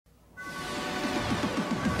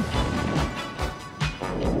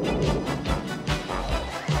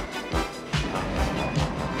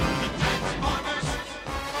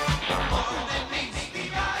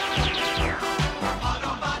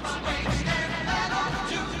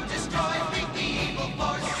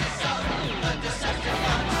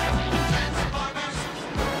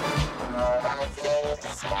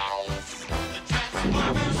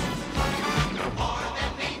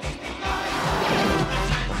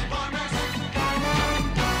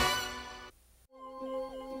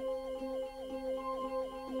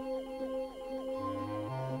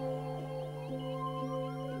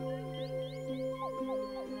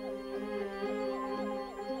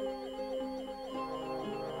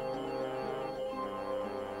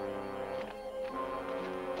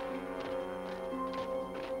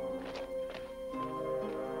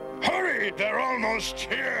Hurry! They're almost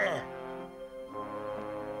here!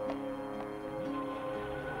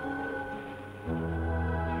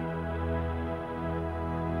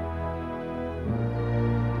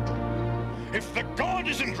 If the god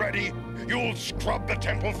isn't ready, you'll scrub the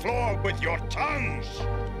temple floor with your tongues!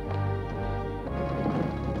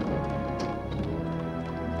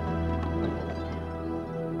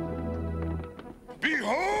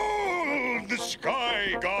 Behold the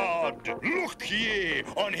sky god! Look ye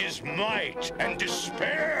on his might and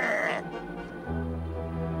despair!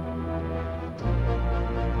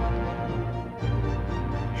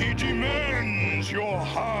 He demands your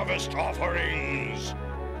harvest offerings!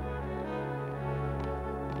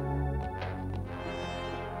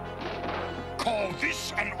 Call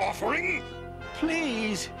this an offering?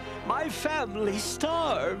 Please, my family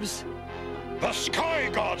starves. The sky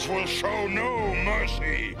gods will show no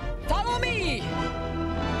mercy. Follow me!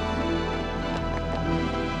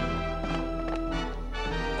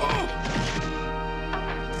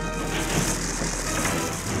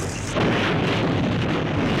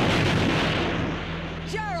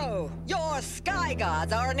 Jaro, your sky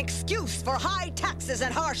gods are an excuse for high taxes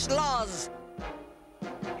and harsh laws.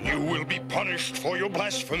 You will be punished for your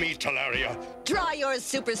blasphemy, Talaria. Dry your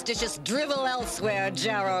superstitious drivel elsewhere,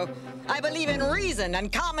 Jaro. I believe in reason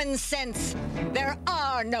and common sense. There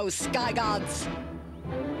are no sky gods.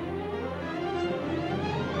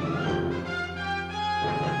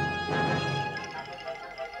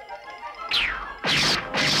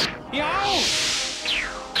 Yo!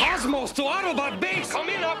 Cosmos to Autobot base! Come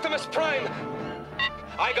in, Optimus Prime!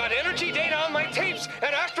 I got energy data on my tapes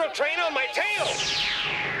and Astro Train on my tail!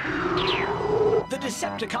 The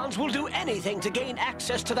Decepticons will do anything to gain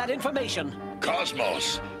access to that information.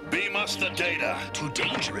 Cosmos, beam us the data. Too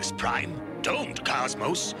dangerous, Prime. Don't,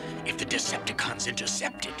 Cosmos. If the Decepticons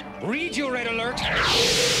intercept it. Read your red alert.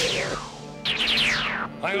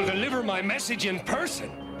 I'll deliver my message in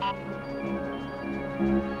person.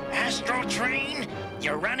 Astro Train,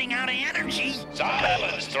 you're running out of energy.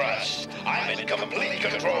 Silence thrust. I'm in complete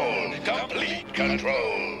control. Complete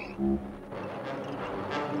control.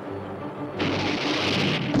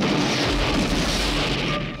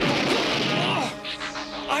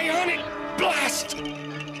 Ionic blast!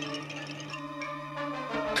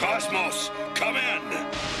 Cosmos, come in.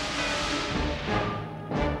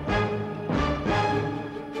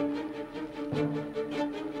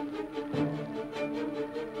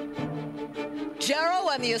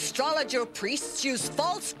 Jaro and the astrologer priests use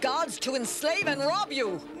false gods to enslave and rob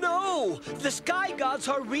you. No! The sky gods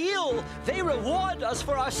are real! They reward us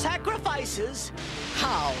for our sacrifices!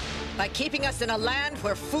 How? By keeping us in a land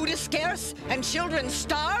where food is scarce and children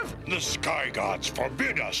starve? The sky gods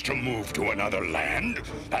forbid us to move to another land.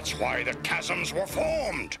 That's why the chasms were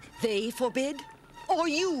formed. They forbid? Or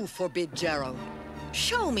you forbid, Jaro?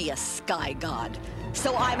 Show me a sky god,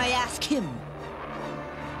 so I may ask him.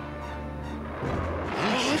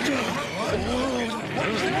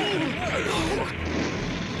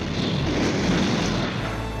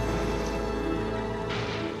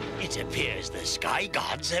 It appears the sky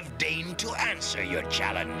gods have deigned to answer your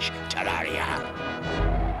challenge, Terraria.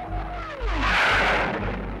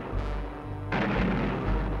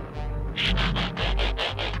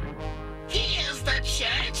 Here's the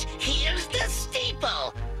church, here's the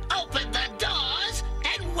steeple. Open the doors,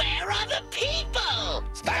 and where are the people?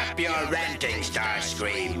 Stop your ranting,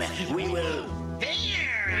 Starscream. We will...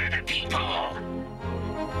 Here are the people.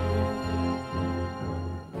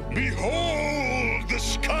 Behold the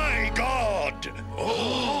sky god!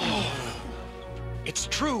 Oh! It's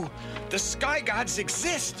true. The sky gods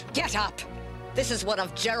exist. Get up! This is one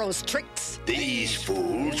of Jaro's tricks. These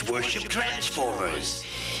fools worship Transformers.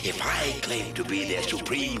 If I claim to be their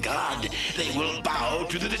supreme god, they will bow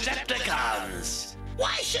to the Decepticons.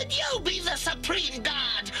 Why should you be the supreme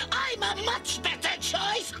god? I'm a much better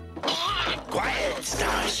choice. Quiet,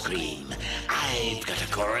 Starscream. I've got a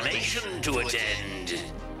coronation to attend.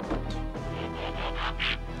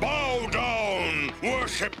 Bow down!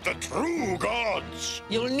 Worship the true gods!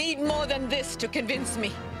 You'll need more than this to convince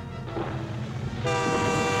me.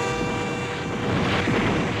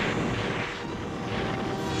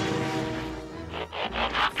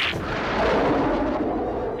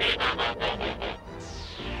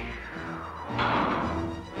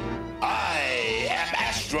 I am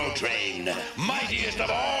Astro Train, mightiest of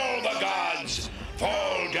all the gods.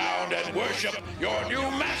 Fall down and worship your new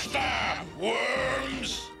master,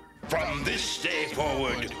 worms! From this day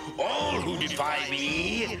forward, all who defy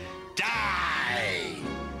me, die!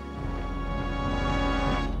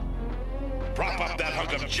 Prop up that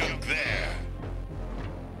hunk of junk there.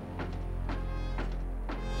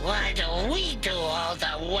 Why do we do all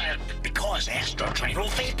the work? Because Astrotrain will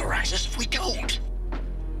vaporize us if we don't.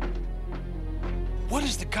 What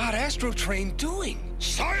is the god Astrotrain doing?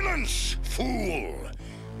 Silence, fool!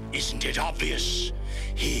 Isn't it obvious?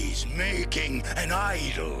 He's making an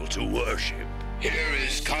idol to worship. Here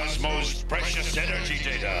is Cosmos' precious energy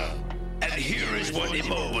data. And here is what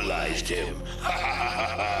immobilized him.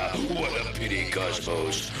 What a pity,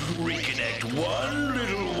 Cosmos. Reconnect one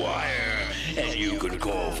little wire, and you can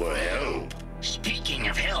call for help. Speaking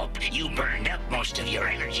of help, you burned up most of your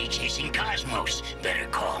energy chasing Cosmos. Better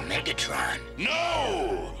call Megatron.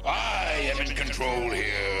 No! I am in control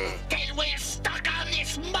here. Then we're stuck on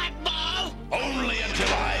this mud ball? Only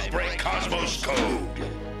until I break Cosmos' code.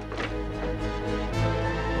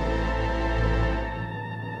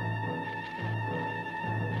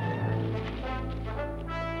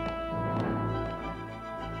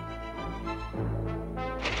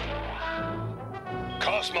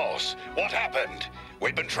 Cosmos, what happened?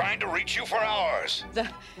 We've been trying to reach you for hours.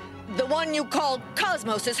 The one you call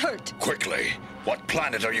Cosmos is hurt. Quickly, what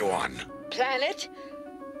planet are you on? Planet?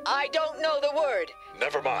 I don't know the word.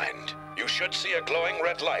 Never mind. You should see a glowing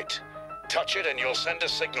red light. Touch it and you'll send a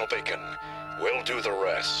signal beacon. We'll do the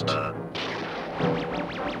rest.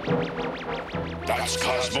 That's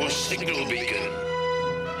Cosmos' signal beacon.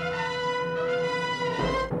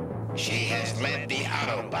 She has led the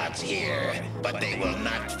Autobots here, but they will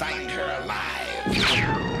not find her alive.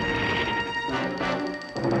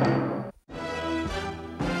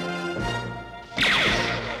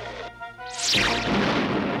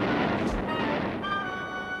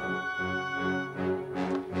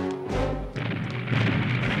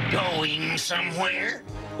 Going somewhere?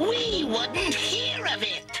 We wouldn't hear of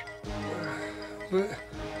it.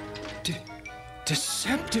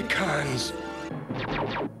 Decepticons.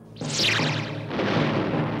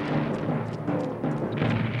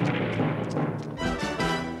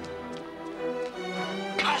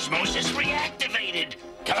 Cosmos is reactivated.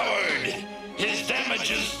 Coward! His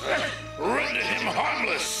damages rendered him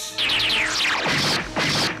harmless.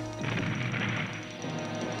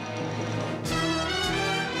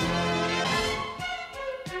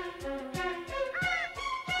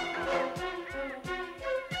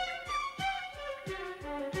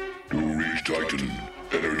 To reach Titan,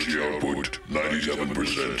 energy output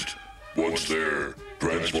 97%. Once there,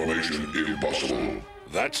 transformation impossible.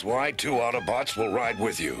 That's why 2 Autobots will ride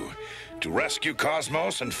with you, to rescue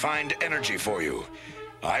Cosmos and find energy for you.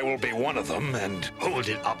 I will be one of them, and... Hold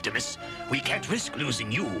it, Optimus. We can't risk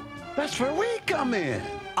losing you. That's where we come in.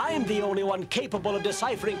 I am the only one capable of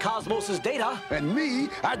deciphering Cosmos' data. And me,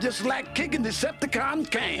 I just like kicking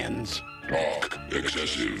Decepticon cans. Talk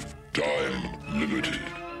excessive. Time limited.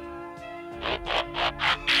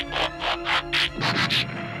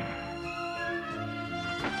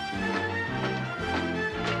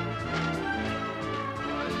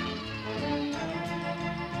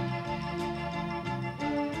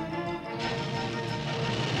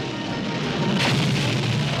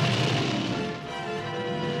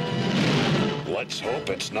 Let's hope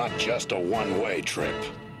it's not just a one-way trip.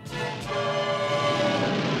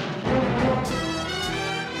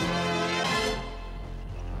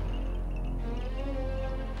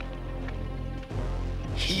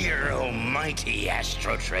 Here, O mighty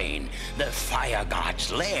Astrotrain, the Fire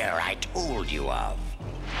God's lair I told you of.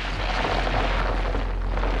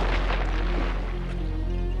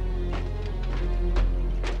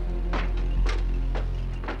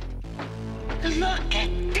 Look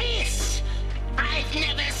at this! I've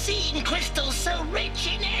never seen crystals so rich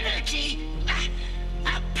in energy.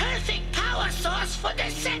 A perfect power source for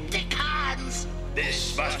Decepticons.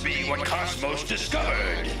 This must be what Cosmos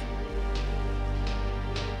discovered.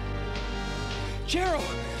 Gerald,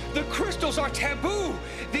 the crystals are taboo.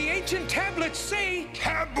 The ancient tablets say...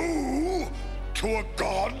 Taboo? To a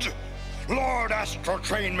god? Lord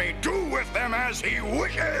Astrotrain may do with them as he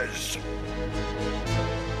wishes.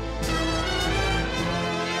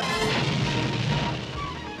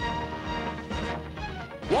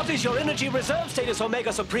 What is your energy reserve status,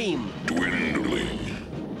 Omega Supreme? Dwindling.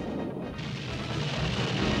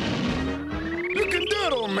 Looking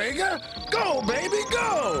good, Omega. Go, baby,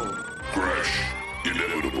 go. Crash.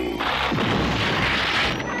 Inevitable.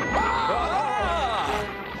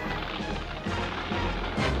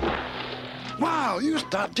 Wow, you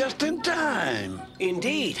stopped just in time.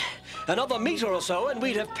 Indeed. Another meter or so and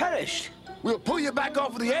we'd have perished. We'll pull you back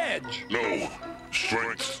off the edge. No.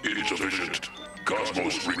 Strength insufficient.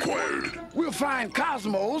 Cosmos required. We'll find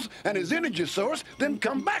Cosmos and his energy source, then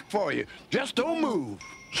come back for you. Just don't move.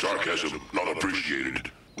 Sarcasm not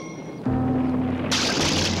appreciated.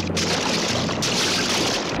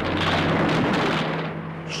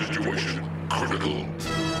 Situation critical.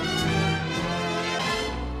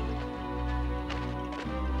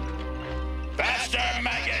 Faster,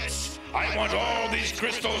 maggots! I want all these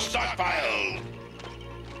crystals stockpiled.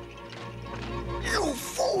 You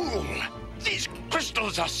fool! These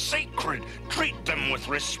crystals are sacred. Treat them with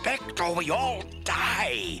respect or we all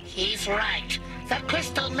die. He's right. The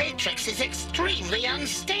crystal matrix is extremely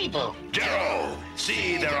unstable. Jero,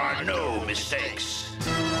 see there are no mistakes.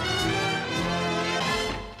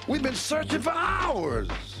 We've been searching for hours.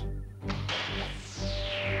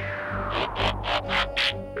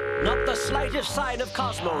 Not the slightest sign of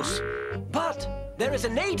Cosmos. But there is a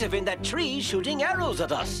native in that tree shooting arrows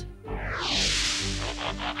at us.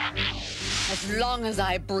 As long as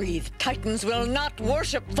I breathe, Titans will not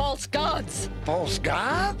worship false gods. False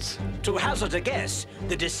gods? To hazard a guess,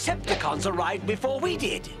 the Decepticons arrived before we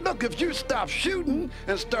did. Look, if you stop shooting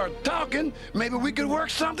and start talking, maybe we could work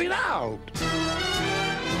something out.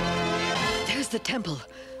 There's the temple.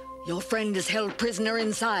 Your friend is held prisoner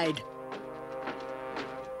inside.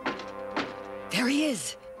 There he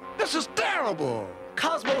is. This is terrible.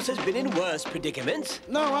 Cosmos has been in worse predicaments.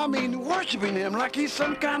 No, I mean worshiping him like he's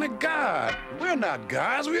some kind of god. We're not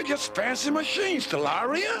gods, we're just fancy machines,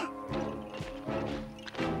 Stellaria.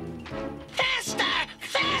 Faster!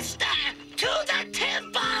 Faster! To the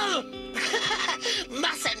temple!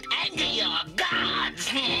 Mustn't anger your gods,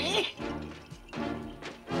 hmm?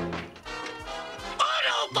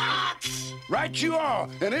 Autobots! Right you are,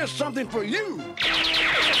 and here's something for you.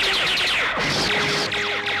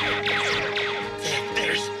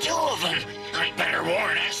 There's two of them. I better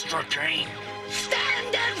warn Astro Train.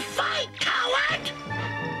 Stand and fight, coward!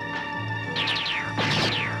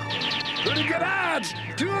 Pretty good odds,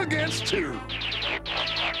 2 against 2.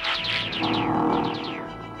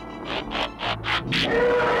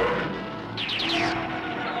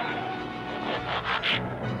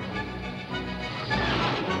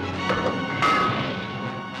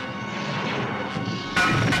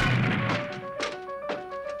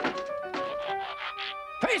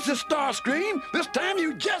 Face it, Starscream. This time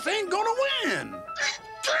you just ain't gonna win.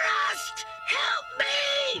 Thrust! Help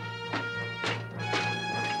me!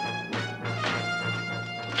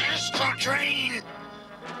 Astro Train!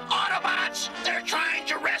 Autobots! They're trying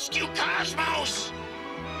to rescue Cosmos!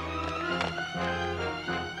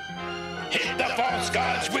 Hit the false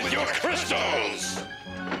gods with your crystals!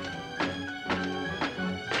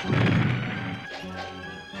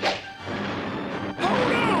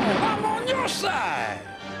 Hold on, I'm on your side.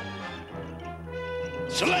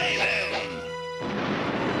 Slay them!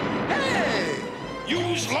 Hey!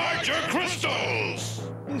 Use larger crystals!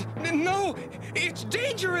 No, it's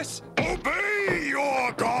dangerous. Obey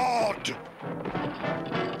your god!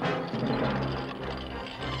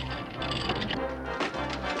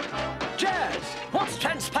 Jazz, what's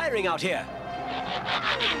transpiring out here?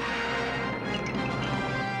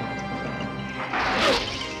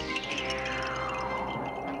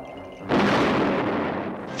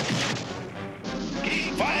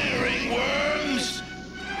 Keep firing, worms!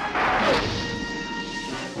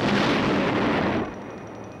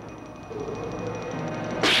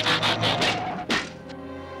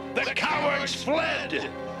 The cowards fled!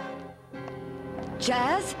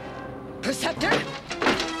 Jazz? Perceptor?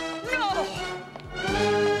 No!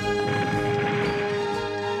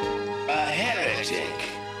 A heretic.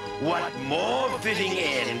 What more fitting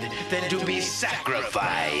end than to be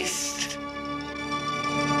sacrificed?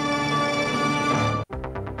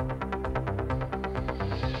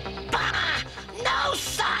 Bah! No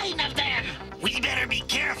sign of them! We better be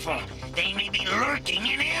careful. They may be lurking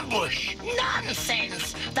in ambush.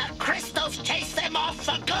 Nonsense! The crystals chase them off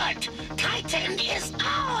for good. Titan is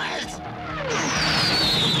ours!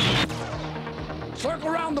 Circle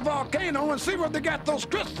around the volcano and see where they got those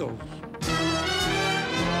crystals.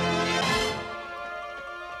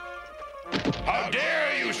 How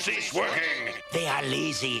dare you cease working! They are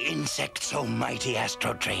lazy insects, so mighty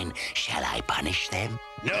Astro Train. Shall I punish them?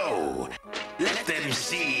 No. Let them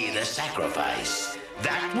see the sacrifice.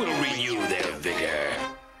 That will renew their vigor.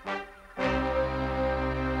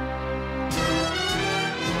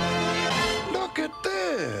 Look at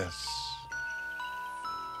this.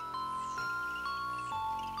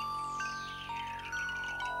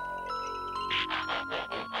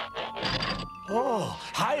 Oh,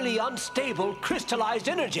 highly unstable crystallized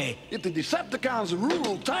energy. If the Decepticons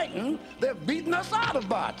rule Titan, they're beating us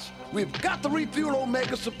Autobots. We've got to refuel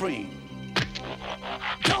Omega Supreme.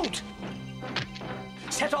 Don't!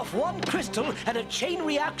 Set off one crystal and a chain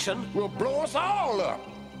reaction. Will blow us all up.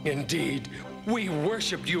 Indeed, we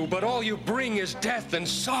worship you, but all you bring is death and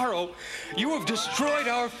sorrow. You have destroyed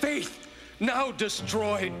our faith. now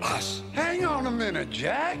destroy us. Hang on a minute,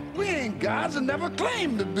 Jack. We ain't gods and never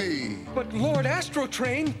claimed to be. But Lord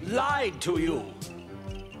Astrotrain Lied to you.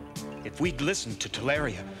 If we'd listened to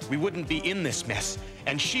Teleria, we wouldn't be in this mess,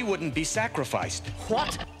 and she wouldn't be sacrificed.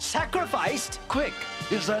 What? Sacrificed? Quick,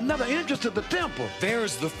 is there another entrance to the temple?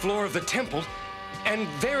 There's the floor of the temple, and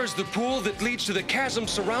there's the pool that leads to the chasm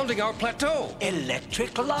surrounding our plateau.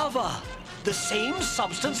 Electric lava. The same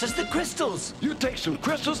substance as the crystals. You take some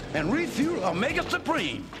crystals and refuel Omega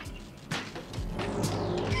Supreme.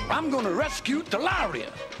 I'm gonna rescue Teleria.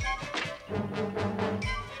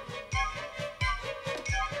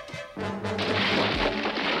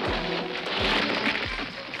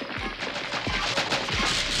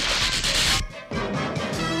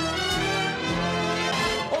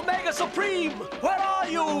 Omega Supreme, where are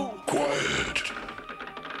you? Quiet.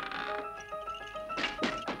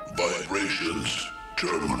 Vibrations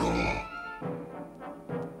terminal.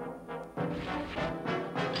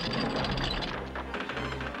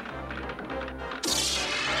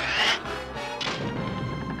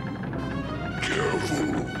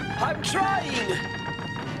 Careful. I'm trying.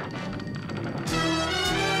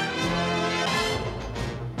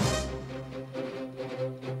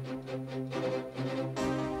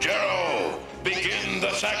 Jero, begin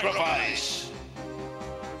the sacrifice.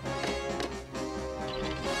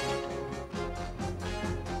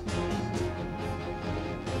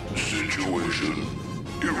 Situation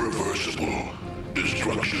irreversible.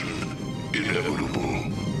 Destruction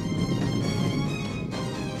inevitable.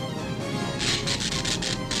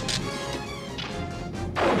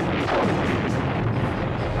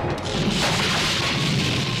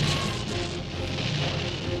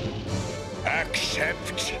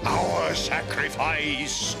 Accept our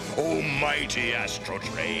sacrifice, almighty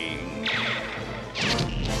Astrotrain.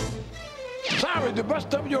 Sorry to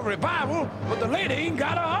bust up your revival, but the lady ain't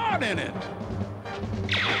got a heart in it.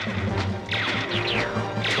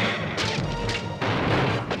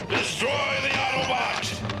 Destroy the Autobot!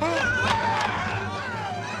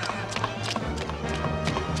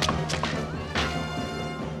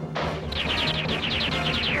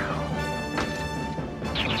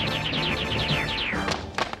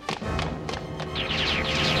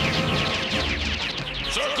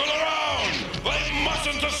 Circle around! They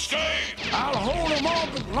mustn't escape! I'll hold them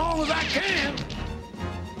off as long as I can.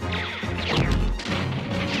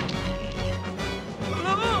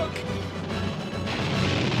 Look!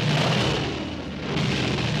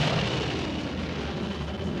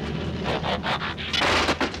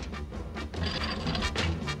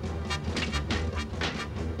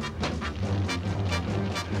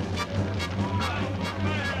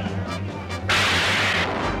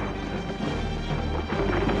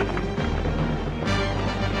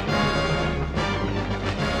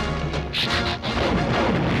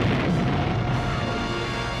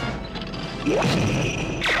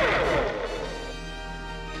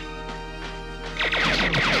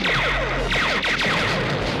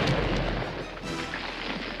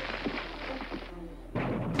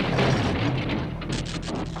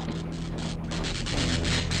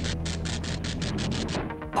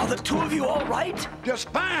 Are the two of you all right? Just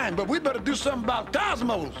fine, but we better do something about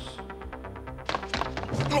Cosmos.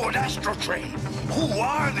 Lord Astrotrain, who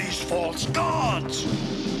are these false gods?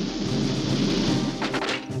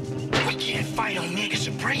 We can't fight Omega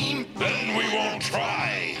Supreme. Then we won't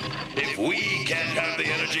try. If we can't have the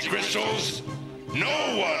energy crystals,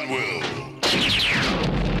 no one will.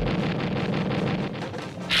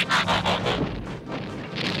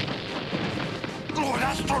 Lord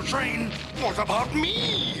Astrotrain, what about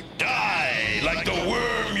me? Die like the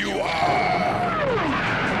worm you are.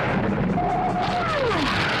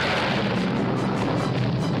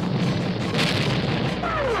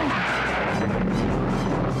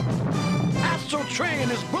 Astrotrain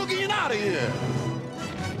is boogieing out of here.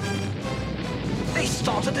 They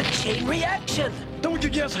started a chain reaction. Don't you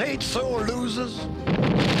just hate sore losers?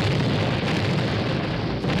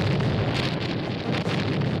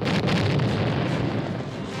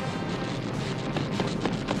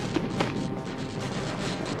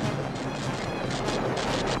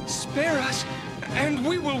 Spare us, and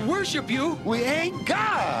we will worship you. We ain't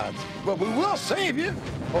gods, but we will save you.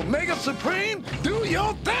 Omega Supreme, do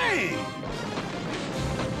your thing.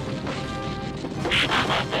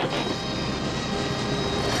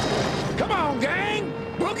 Come on, gang.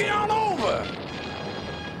 Boogie on over.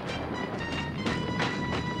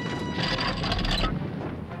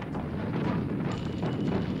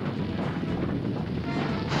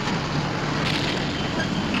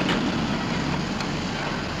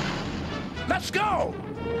 Let's go.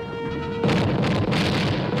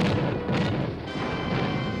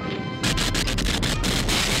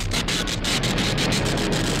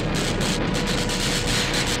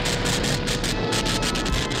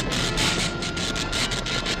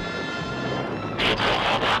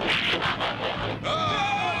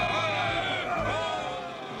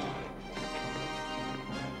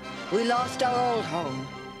 lost our old home.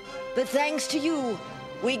 But thanks to you,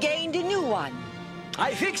 we gained a new one.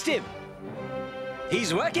 I fixed him.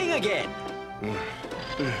 He's working again.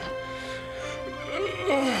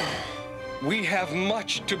 We have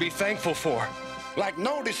much to be thankful for. Like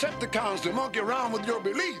no Decepticons to monkey around with your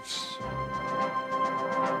beliefs.